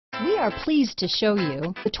We are pleased to show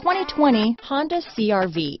you the 2020 Honda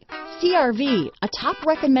CR-V. CR-V, a top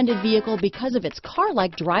recommended vehicle because of its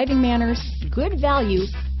car-like driving manners, good value,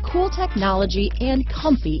 cool technology, and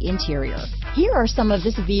comfy interior. Here are some of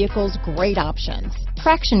this vehicle's great options: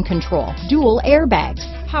 traction control, dual airbags,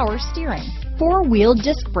 power steering, four-wheel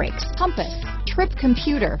disc brakes, compass, trip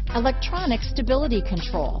computer, electronic stability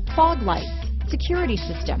control, fog lights, security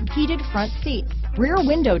system, heated front seats, rear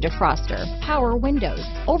window defroster, power windows,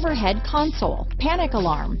 overhead console, panic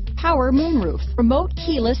alarm, power moonroof, remote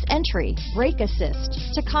keyless entry, brake assist,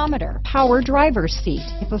 tachometer, power driver's seat.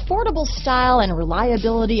 If affordable style and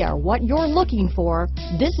reliability are what you're looking for,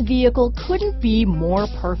 this vehicle couldn't be more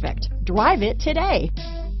perfect. Drive it today.